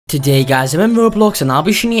Today guys, I'm in Roblox and I'll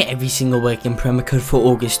be showing you every single working promo code for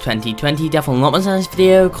August 2020. Definitely not miss this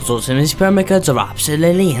video because all some of these promo codes are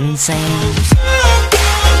absolutely insane.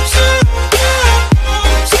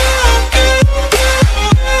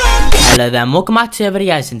 Hello there and welcome back to the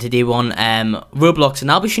video guys, and today we're on Roblox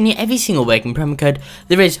and I'll be showing you every single working promo code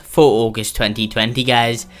there is for August 2020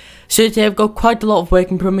 guys. So today I've got quite a lot of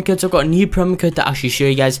working promo codes. I've got a new promo code to actually show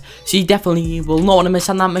you guys, so you definitely will not want to miss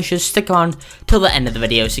out on that. Make sure to stick around till the end of the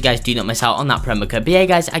video so you guys do not miss out on that promo code. But yeah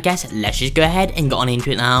guys, I guess let's just go ahead and get on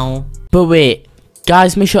into it now. But wait,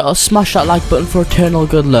 guys, make sure to smash that like button for eternal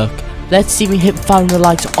good luck. Let's see if we hit 500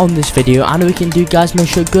 likes on this video, and we can do guys, make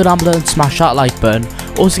sure to go down below and smash that like button.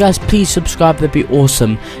 Also guys, please subscribe, that'd be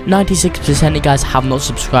awesome. 96% of you guys have not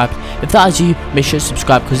subscribed. If that is you, make sure to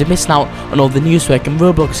subscribe because you're missing out on all the newest working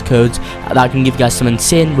Roblox codes that can give you guys some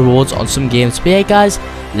insane rewards on some games. But yeah guys,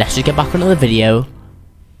 let's just get back onto the video.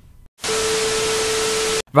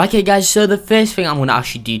 Right, okay guys, so the first thing I'm going to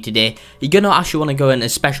actually do today, you're going to actually want to go in a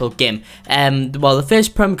special game. Well, the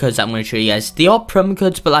first promo codes that I'm going to show you guys, they are promo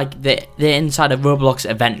codes, but like they're inside a Roblox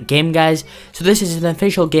event game guys. So this is an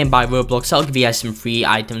official game by Roblox. That'll give you guys some free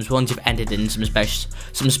items once you've entered in some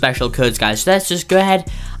special codes guys. So let's just go ahead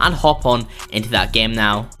and hop on into that game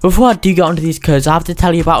now. Before I do get onto these codes, I have to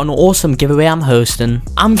tell you about an awesome giveaway I'm hosting.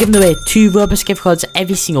 I'm giving away 2 Robux gift cards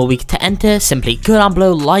every single week. To enter, simply go down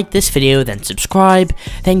below, like this video, then subscribe.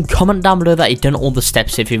 Then comment down below that you've done all the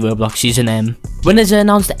steps with your Roblox username. Winners are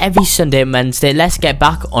announced every Sunday and Wednesday. Let's get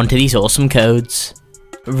back onto these awesome codes.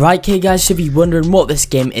 Right, okay guys, so if you're wondering what this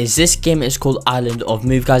game is, this game is called Island of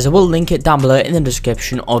Move guys. I will link it down below in the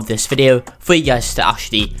description of this video for you guys to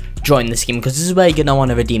actually join this game, because this is where you're going to want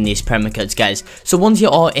to redeem these promo codes guys. So once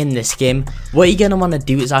you are in this game, what you're going to want to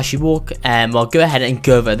do is actually walk well, go ahead and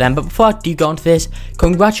go over them. But before I do go on to this,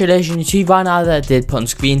 congratulations to you right now that I did put on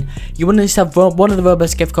screen. You want to have one of the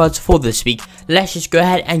Robux gift cards for this week. Let's just go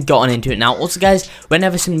ahead and get on into it now. Also guys,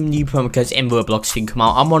 whenever some new promo codes in Roblox can come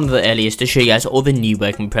out, I'm one of the earliest to show you guys all the new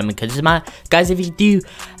working promo codes. Guys, if you do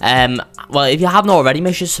well, if you haven't already,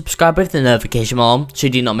 make sure to subscribe with the notification on so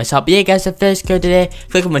you do not miss out. But yeah guys, the first code today,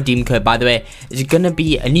 click on my code by the way, is going to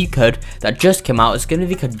be a new code that just came out. It's going to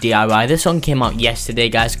be called DIY. This one came out yesterday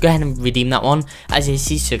guys. Go ahead and redeem that one. As you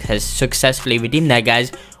see, successfully redeemed there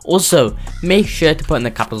guys. Also make sure to put in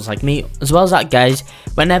the capitals like me. As well as that guys,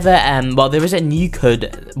 whenever well, there is a new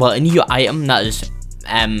code, well, a new item that is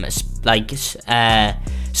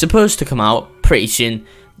supposed to come out pretty soon.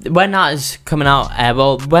 When that is coming out,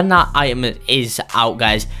 well, when that item is out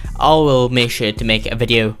guys, I will make sure to make a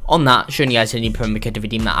video on that, showing you guys a new promo code to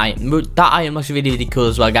redeem that item. That item looks really cool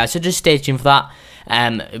as well guys, so just stay tuned for that,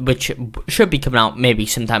 which should be coming out maybe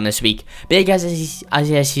sometime this week. But yeah guys, as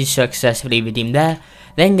you see, successfully redeemed there.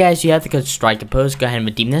 Then guys, you have the code strike a pose. Go ahead and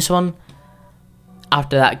redeem this one.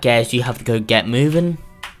 After that guys, you have the code get moving.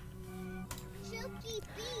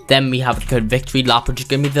 Then we have the code Victory Lap, which is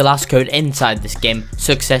going to be the last code inside this game.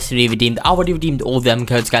 Successfully redeemed. I already redeemed all them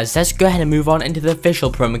codes guys. Let's go ahead and move on into the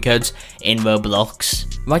official promo codes in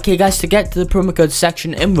Roblox. Right, okay guys, to get to the promo codes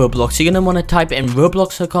section in Roblox, you're going to want to type in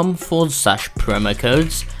roblox.com/promo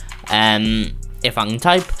codes. If I can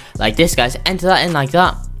type like this guys, enter that in like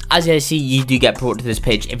that. As you see, you do get brought to this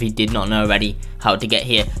page if you did not know already how to get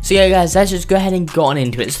here. So yeah guys, let's just go ahead and go on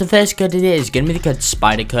into it. So the first code today is going to be the code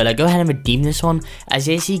Spider Cola. Go ahead and redeem this one. As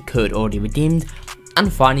you see, code already redeemed. And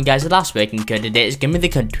finally guys, the last working code today is going to be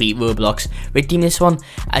the code Tweet Roblox. Redeem this one,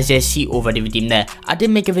 as you see, already redeemed there. I did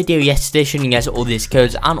make a video yesterday showing you guys all these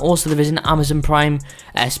codes, and also there is an Amazon Prime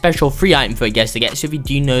special free item for you guys to get. So if you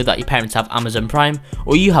do know that your parents have Amazon Prime,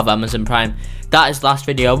 or you have Amazon Prime, that is the last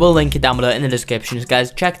video. I will link it down below in the description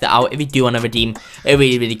guys. Check that out if you do want to redeem a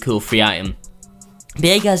really cool free item. But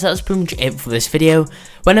yeah guys, that's pretty much it for this video.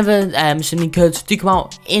 Whenever some new codes do come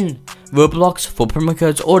out in Roblox for promo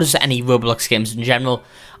codes, or just any Roblox games in general,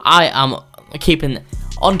 I am keeping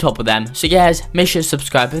on top of them. So guys, make sure to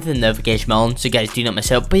subscribe with the notification bell on so you guys do not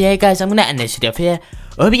miss out. But yeah guys, I'm going to end this video here.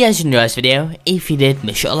 I hope you guys enjoyed this video. If you did,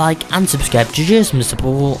 make sure to like and subscribe to show some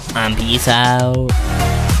support, and peace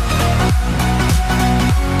out.